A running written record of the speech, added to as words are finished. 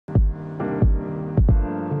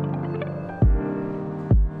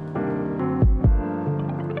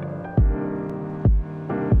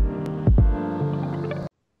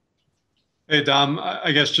Hey, Dom,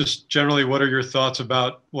 I guess just generally, what are your thoughts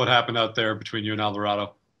about what happened out there between you and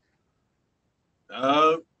Alvarado?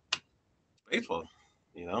 Uh, Baseball,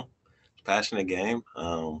 passionate game.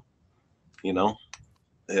 You know,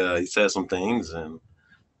 he said some things, and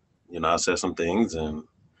I said some things, and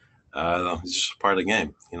it's just part of the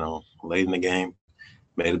game. Late in the game,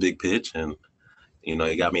 made a big pitch, and he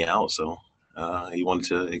got me out. So he wanted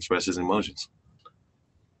to express his emotions.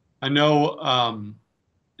 I know,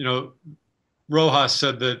 you know, Rojas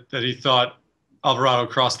said that he thought Alvarado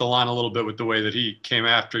crossed the line a little bit with the way that he came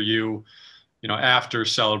after you, after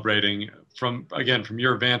celebrating. From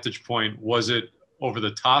your vantage point, was it over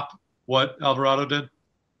the top what Alvarado did?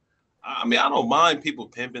 I mean, I don't mind people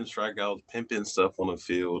pimping strikeouts, pimping stuff on the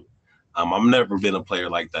field. I've never been a player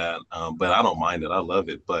like that, but I don't mind it. I love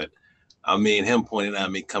it. But I mean, him pointing at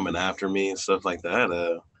me, coming after me, and stuff like that.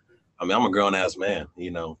 I mean, I'm a grown ass man.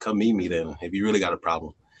 Come meet me then if you really got a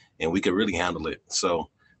problem, and we could really handle it. So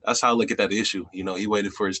that's how I look at that issue. He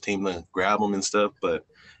waited for his team to grab him and stuff, but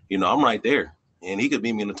I'm right there, and he could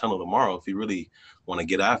meet me in the tunnel tomorrow if he really want to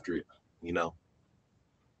get after it. You know.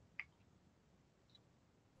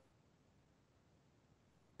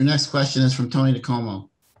 Your next question is from Tony DeComo.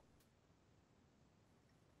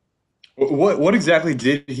 What exactly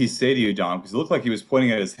did he say to you, John? Because it looked like he was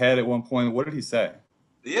pointing at his head at one point. What did he say?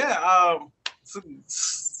 Yeah, it's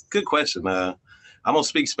a good question. I don't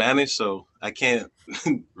speak Spanish, so I can't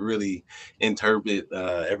really interpret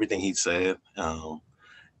everything he said.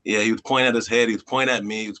 Yeah, he was pointing at his head. He was pointing at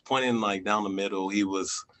me. He was pointing like down the middle. He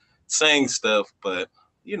was saying stuff, but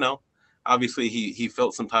you know, obviously he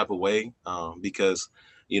felt some type of way because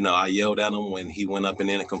I yelled at him when he went up and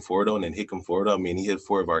in a Conforto and then hit Conforto. I mean, he hit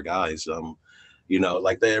four of our guys.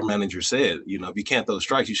 Like the air manager said, if you can't throw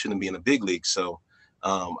strikes, you shouldn't be in the big league. So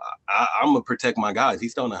I'm gonna protect my guys.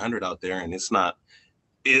 He's throwing 100 out there, and it's not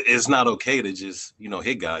okay to just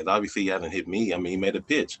hit guys. Obviously, he hasn't hit me. I mean, he made a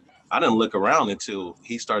pitch. I didn't look around until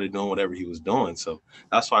he started doing whatever he was doing. So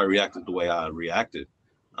that's why I reacted the way I reacted,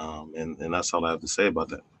 and that's all I have to say about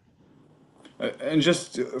that. And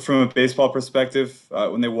just from a baseball perspective,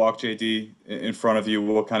 when they walk JD in front of you,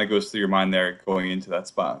 what kind of goes through your mind there going into that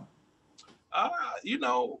spot? Uh, you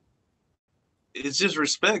know, it's just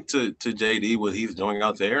respect to JD what he's doing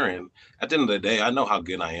out there. And at the end of the day, I know how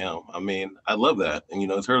good I am. I mean, I love that. And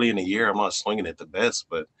it's early in the year. I'm not swinging at the best,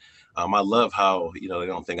 but I love how they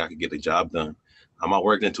don't think I could get the job done. I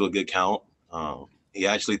worked into a good count. He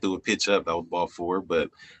actually threw a pitch up. That was ball four, but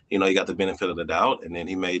he got the benefit of the doubt. And then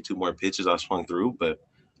he made two more pitches. I swung through, but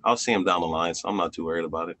I'll see him down the line, so I'm not too worried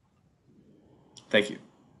about it. Thank you.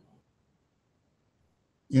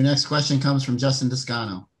 Your next question comes from Justin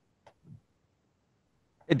Toscano.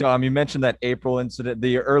 Hey, Dom, you mentioned that April incident,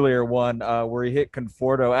 the earlier one where he hit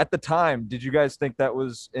Conforto. At the time, did you guys think that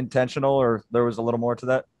was intentional or there was a little more to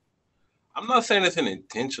that? I'm not saying it's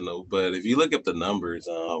intentional, but if you look at the numbers,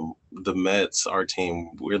 the Mets, our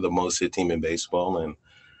team, we're the most hit team in baseball. And,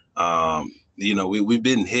 we've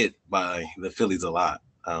been hit by the Phillies a lot,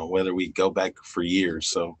 whether we go back for years.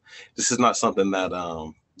 So this is not something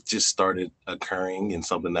that just started occurring and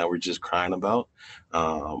something that we're just crying about.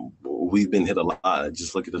 We've been hit a lot.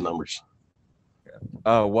 Just look at the numbers.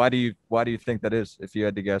 Why do you think that is, if you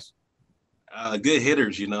had to guess? Good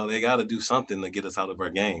hitters, they got to do something to get us out of our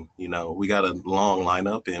game. We got a long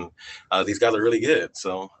lineup, and these guys are really good.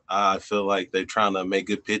 So I feel like they're trying to make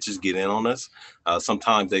good pitches, get in on us.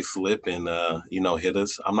 Sometimes they slip and, hit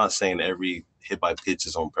us. I'm not saying every hit by pitch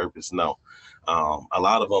is on purpose. No. A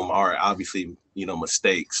lot of them are obviously,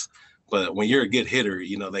 mistakes. But when you're a good hitter,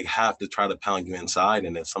 they have to try to pound you inside,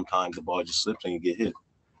 and then sometimes the ball just slips and you get hit.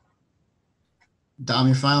 Dom,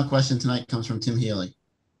 your final question tonight comes from Tim Healy.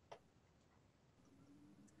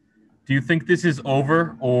 Do you think this is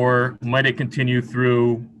over, or might it continue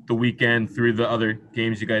through the weekend, through the other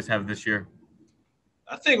games you guys have this year?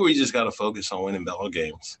 I think we just got to focus on winning ball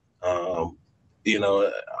games. All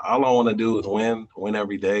I want to do is win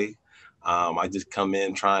every day. I just come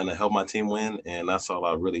in trying to help my team win, and that's all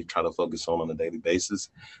I really try to focus on a daily basis.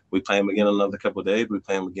 We play them again in another couple of days. We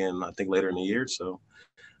play them again, I think, later in the year. So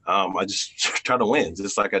I just try to win,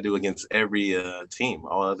 just like I do against every team,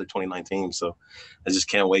 all other 29 teams. So I just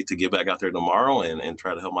can't wait to get back out there tomorrow and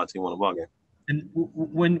try to help my team win a ball game. And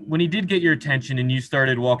when he did get your attention and you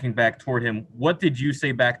started walking back toward him, what did you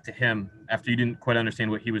say back to him after you didn't quite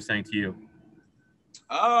understand what he was saying to you?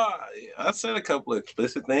 I said a couple of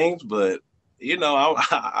explicit things, but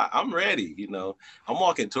I'm ready. I'm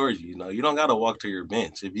walking towards you. You don't got to walk to your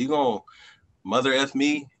bench. If you're gonna mother F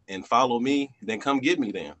me and follow me, then come get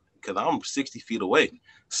me then, because I'm 60 feet away.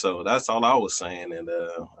 So that's all I was saying. And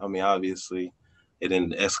obviously, it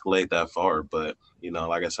didn't escalate that far. But, you know,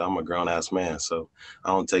 like I said, I'm a grown ass man, so I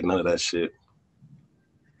don't take none of that shit.